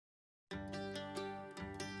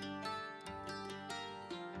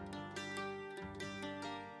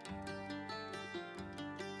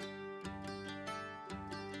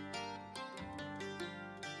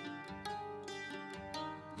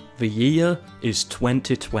The year is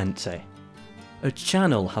 2020. A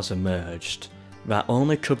channel has emerged that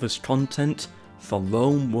only covers content for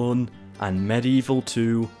Rome 1 and Medieval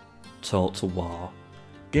 2 Total War.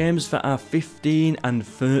 Games that are 15 and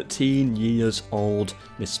 13 years old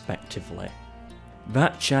respectively.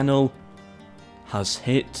 That channel has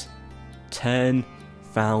hit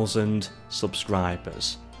 10,000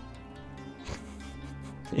 subscribers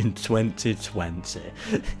in 2020.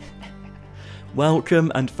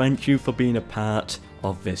 Welcome and thank you for being a part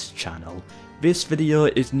of this channel. This video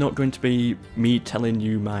is not going to be me telling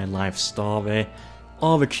you my life story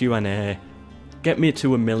or a Q&A. Get me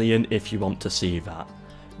to 1 million if you want to see that.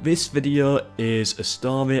 This video is a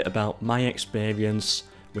story about my experience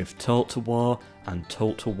with Total War and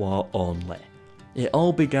Total War only. It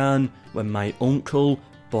all began when my uncle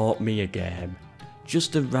bought me a game.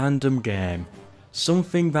 Just a random game.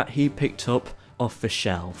 Something that he picked up off the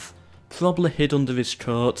shelf. Probably hid under his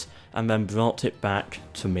coat and then brought it back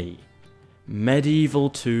to me. Medieval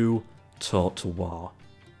 2 Total War.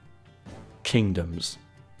 Kingdoms.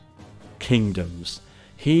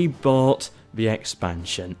 He bought the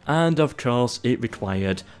expansion, and of course it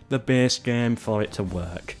required the base game for it to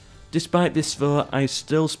work. Despite this though, I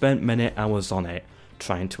still spent many hours on it,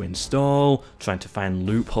 trying to install, trying to find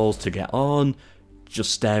loopholes to get on,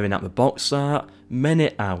 just staring at the box art,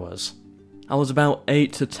 many hours. I was about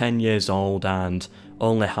 8 to 10 years old and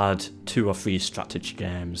only had 2 or 3 strategy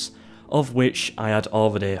games, of which I had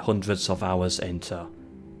already hundreds of hours into.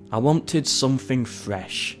 I wanted something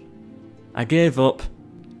fresh. I gave up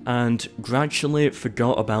and gradually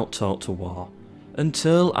forgot about Total War,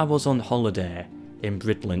 until I was on holiday in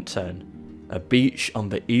Bridlington, a beach on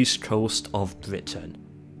the east coast of Britain.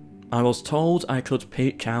 I was told I could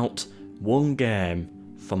pick out one game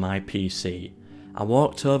for my PC. I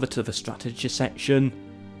walked over to the strategy section,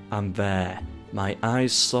 and there, my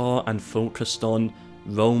eyes saw and focused on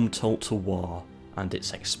Rome Total War and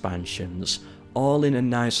its expansions, all in a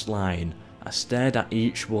nice line. I stared at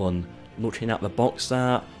each one, looking at the box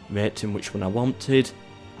art, rating which one I wanted,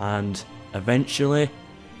 and eventually,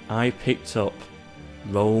 I picked up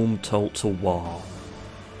Rome Total War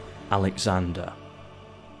Alexander.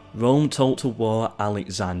 Rome Total War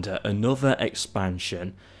Alexander, another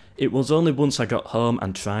expansion. It was only once I got home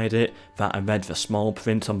and tried it that I read the small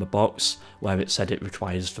print on the box where it said it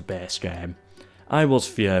requires the base game. I was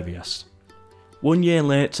furious. 1 year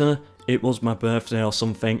later, it was my birthday or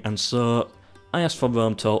something, and so I asked for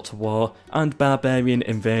Rome Total War and Barbarian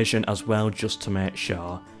Invasion as well, just to make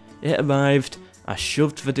sure. It arrived, I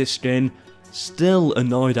shoved the disc in, still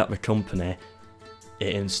annoyed at the company.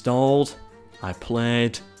 It installed, I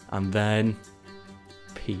played, and then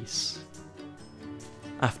peace.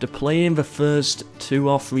 After playing the first 2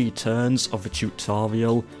 or 3 turns of the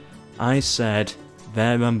tutorial, I said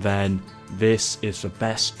there and then, this is the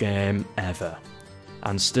best game ever.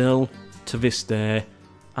 And still, to this day,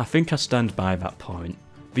 I think I stand by that point.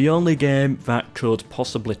 The only game that could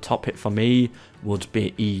possibly top it for me would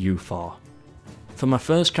be EU4. For my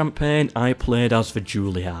first campaign, I played as the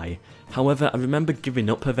Julii. However, I remember giving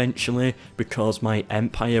up eventually because my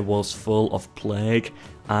empire was full of plague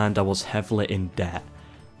and I was heavily in debt.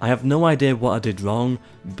 I have no idea what I did wrong,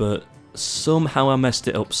 but somehow I messed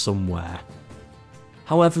it up somewhere.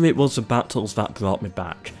 However, it was the battles that brought me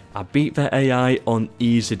back. I beat the AI on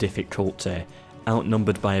easy difficulty,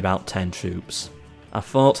 outnumbered by about 10 troops. I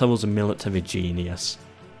thought I was a military genius.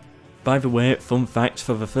 By the way, fun fact,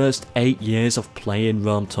 for the first 8 years of playing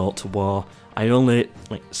Rome Total War, I only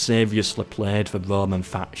seriously played the Roman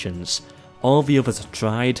factions. All the others I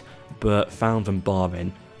tried, but found them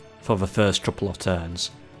boring for the first couple of turns.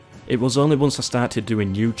 It was only once I started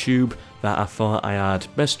doing YouTube that I thought I had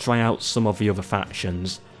best try out some of the other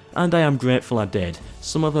factions, and I am grateful I did.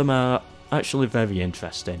 Some of them are actually very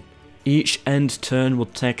interesting. Each end turn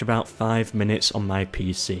would take about 5 minutes on my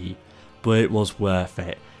PC, but it was worth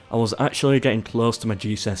it. I was actually getting close to my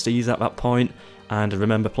GCSEs at that point, and I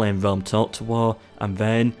remember playing Rome Total War, and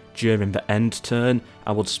then, during the end turn,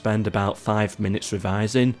 I would spend about 5 minutes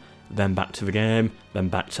revising, then back to the game, then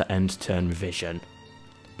back to end turn revision.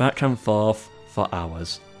 Back and forth for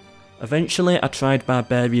hours. Eventually I tried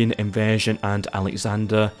Barbarian Invasion and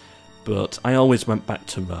Alexander, but I always went back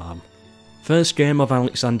to Rome. First game of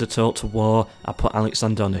Alexander Total War, I put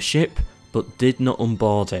Alexander on a ship, but did not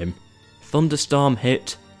onboard him. Thunderstorm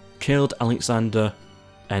hit, killed Alexander,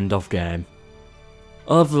 end of game.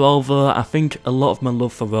 Overall though, I think a lot of my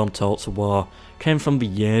love for Rome Total War came from the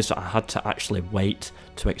years that I had to actually wait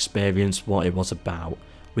to experience what it was about.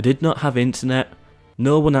 We did not have internet,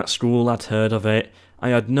 no one at school had heard of it, I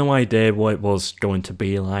had no idea what it was going to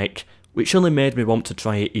be like, which only made me want to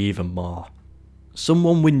try it even more.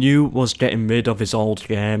 Someone we knew was getting rid of his old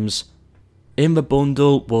games. In the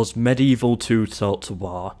bundle was Medieval 2 Total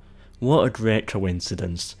War. What a great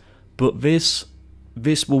coincidence. But this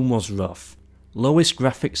one was rough. Lowest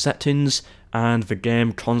graphic settings, and the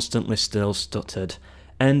game constantly still stuttered.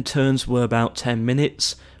 End turns were about 10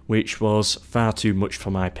 minutes, which was far too much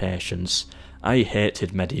for my patience. I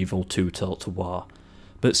hated Medieval 2 Total War.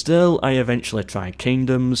 But still, I eventually tried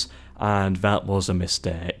Kingdoms, and that was a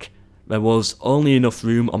mistake. There was only enough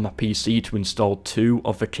room on my PC to install 2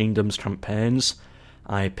 of the Kingdoms campaigns.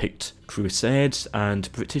 I picked Crusades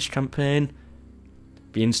and British campaign.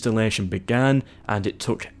 The installation began, and it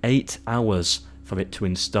took 8 hours for it to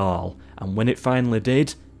install, and when it finally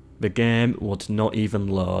did, the game would not even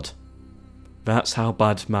load. That's how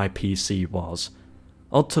bad my PC was.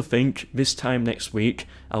 Odd to think, this time next week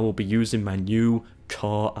I will be using my new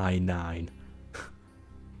Core i9.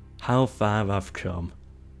 How far I've come.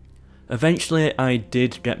 Eventually I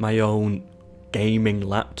did get my own gaming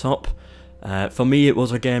laptop. For me it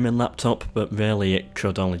was a gaming laptop, but really it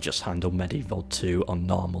could only just handle Medieval 2 on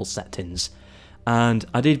normal settings, and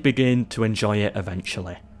I did begin to enjoy it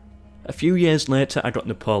eventually. A few years later I got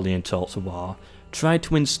Napoleon Total War, tried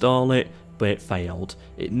to install it, but it failed.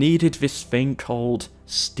 It needed this thing called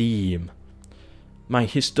Steam. My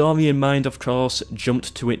historian mind, of course,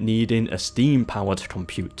 jumped to it needing a Steam-powered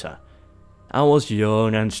computer. I was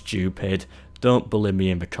young and stupid, don't bully me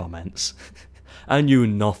in the comments. I knew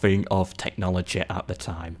nothing of technology at the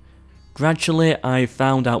time. Gradually I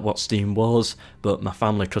found out what Steam was, but my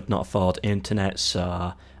family could not afford internet,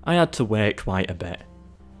 so I had to wait quite a bit.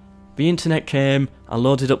 The internet came, I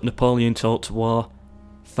loaded up Napoleon Total War,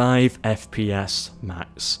 5 FPS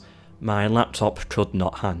max. My laptop could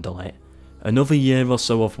not handle it. Another year or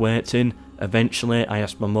so of waiting, eventually I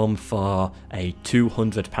asked my mum for a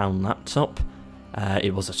 £200 laptop.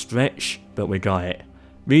 It was a stretch, but we got it.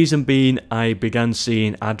 Reason being, I began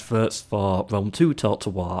seeing adverts for Rome 2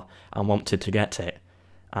 Total War and wanted to get it.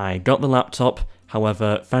 I got the laptop,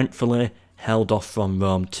 however, thankfully held off from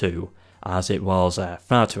Rome 2, as it was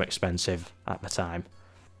far too expensive at the time.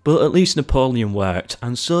 But at least Napoleon worked,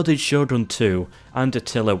 and so did Shogun 2 and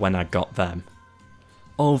Attila when I got them.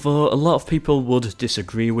 Although a lot of people would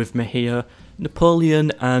disagree with me here,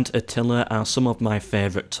 Napoleon and Attila are some of my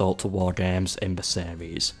favourite Total War games in the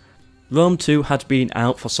series. Rome 2 had been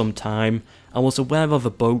out for some time. I was aware of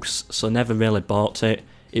the bugs, so never really bought it.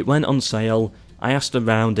 It went on sale. I asked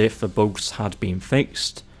around if the bugs had been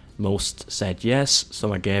fixed. Most said yes,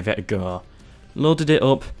 so I gave it a go. Loaded it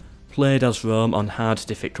up, played as Rome on hard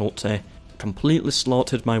difficulty, completely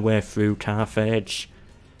slaughtered my way through Carthage.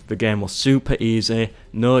 The game was super easy,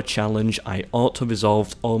 no challenge, I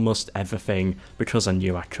auto-resolved almost everything because I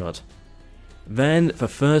knew I could. Then, the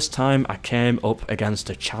first time I came up against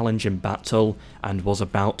a challenging battle and was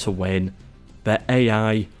about to win, the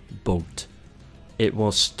AI bugged. It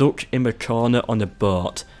was stuck in the corner on a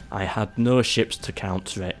boat. I had no ships to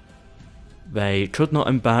counter it. They could not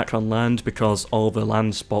embark on land because all the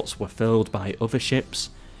land spots were filled by other ships.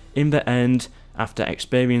 In the end, after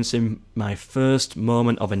experiencing my first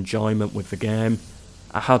moment of enjoyment with the game,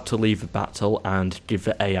 I had to leave the battle and give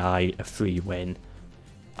the AI a free win.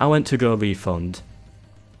 I went to go refund.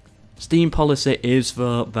 Steam policy is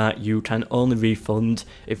though that you can only refund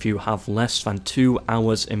if you have less than 2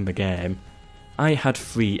 hours in the game. I had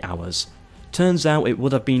 3 hours. Turns out it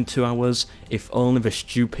would have been 2 hours if only the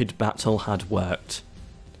stupid battle had worked.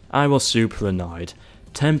 I was super annoyed.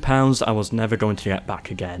 £10 I was never going to get back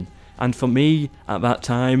again. And for me, at that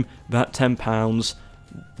time, that £10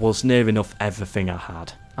 was near enough everything I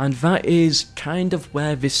had. And that is kind of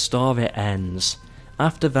where this story ends.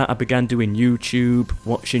 After that I began doing YouTube,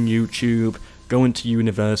 watching YouTube, going to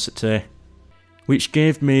university, which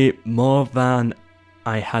gave me more than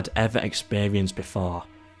I had ever experienced before.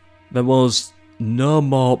 There was no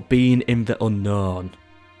more being in the unknown,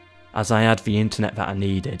 as I had the internet that I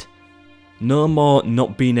needed. No more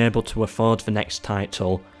not being able to afford the next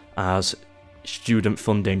title, as student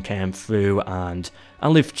funding came through and I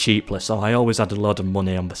lived cheaply, so I always had a lot of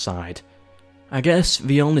money on the side. I guess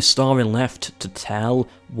the only story left to tell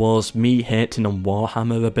was me hating on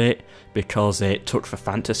Warhammer a bit because it took the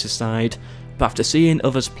fantasy side, but after seeing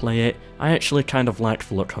others play it, I actually kind of liked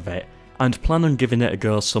the look of it, and plan on giving it a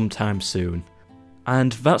go sometime soon.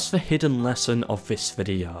 And that's the hidden lesson of this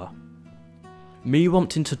video. Me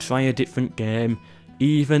wanting to try a different game,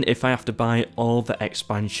 even if I have to buy all the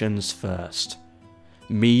expansions first.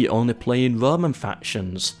 Me only playing Roman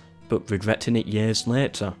factions, but regretting it years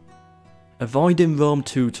later. Avoiding Rome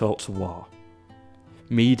 2 Total War.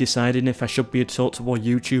 Me deciding if I should be a Total War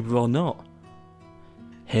YouTuber or not.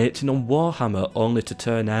 Hating on Warhammer only to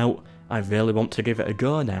turn out I really want to give it a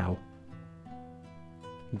go now.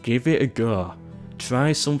 Give it a go.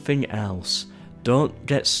 Try something else. Don't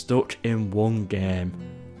get stuck in one game.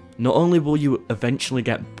 Not only will you eventually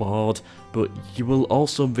get bored, but you will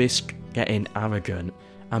also risk getting arrogant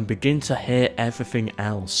and begin to hate everything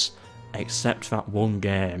else except that one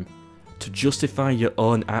game, to justify your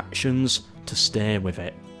own actions to stay with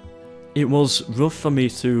it. It was rough for me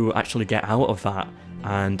to actually get out of that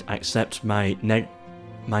and accept my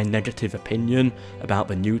negative opinion about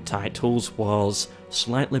the new titles was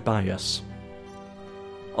slightly biased.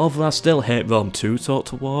 Although I still hate Rome 2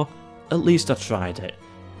 Total War, at least I tried it,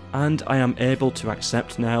 and I am able to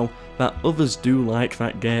accept now that others do like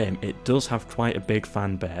that game. It does have quite a big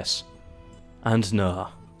fan base. And no,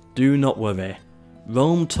 do not worry,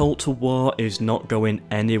 Rome Total War is not going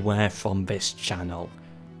anywhere from this channel.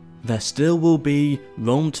 There still will be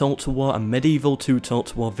Rome Total War and Medieval 2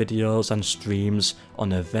 Total War videos and streams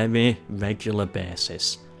on a very regular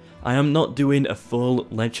basis. I am not doing a full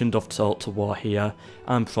Legend of Total War here,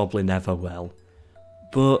 and probably never will.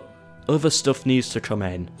 But other stuff needs to come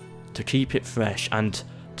in, to keep it fresh and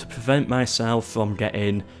to prevent myself from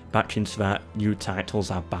getting back into that new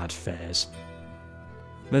titles are bad phase.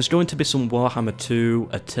 There's going to be some Warhammer 2,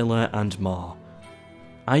 Attila and more.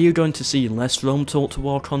 Are you going to see less Rome Total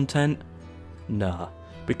War content? No,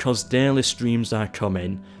 because daily streams are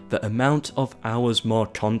coming. The amount of hours more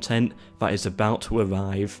content that is about to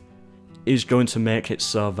arrive is going to make it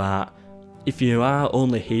so that if you are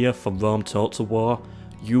only here for Rome Total War,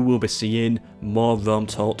 you will be seeing more Rome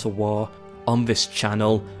Total War on this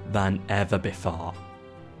channel than ever before.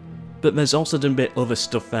 But there's also going to be other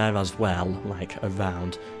stuff there as well, like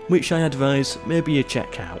around, which I advise maybe you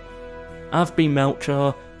check out. I've been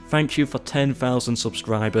MELKOR, thank you for 10,000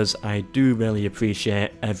 subscribers, I do really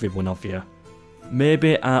appreciate every one of you.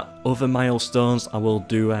 Maybe at other milestones I will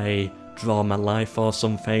do a Draw My Life or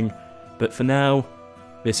something, but for now,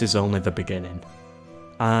 this is only the beginning.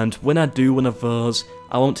 And when I do one of those,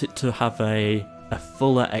 I want it to have a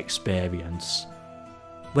fuller experience.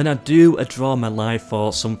 When I do a Draw My Life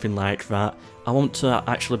or something like that, I want to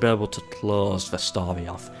actually be able to close the story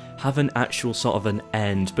off. Have an actual sort of an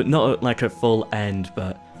end, but not like a full end,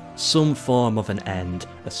 but some form of an end,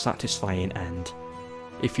 a satisfying end.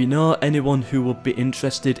 If you know anyone who would be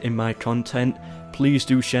interested in my content, please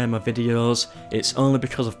do share my videos. It's only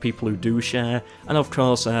because of people who do share, and of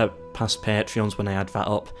course past Patreons when I add that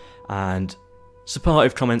up, and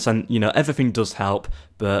supportive comments, and you know, everything does help,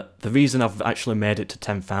 but the reason I've actually made it to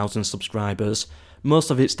 10,000 subscribers,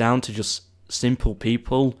 most of it's down to just simple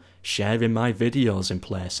people sharing my videos in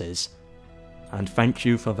places. And thank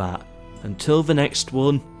you for that. Until the next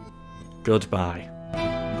one, goodbye.